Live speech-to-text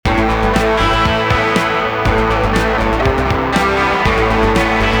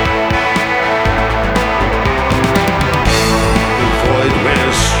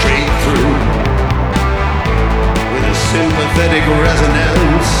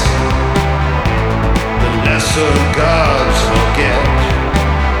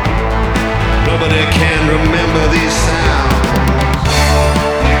can remember these sounds.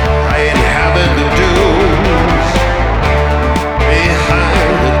 I inhabit the dunes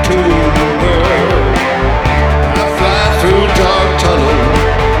behind the timber. I fly through dark tunnels.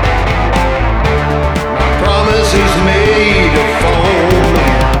 My promise is made of foam.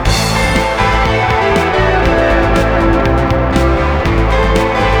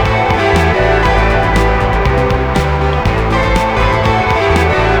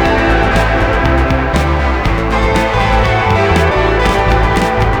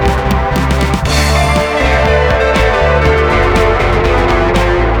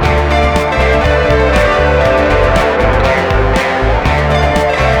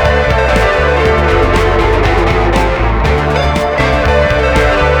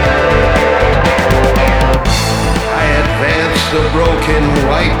 The broken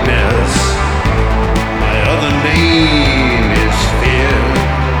whiteness, my other name is fear.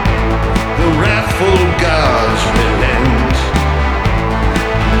 The wrathful gods relent.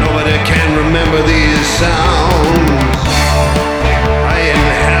 Nobody can remember these sounds.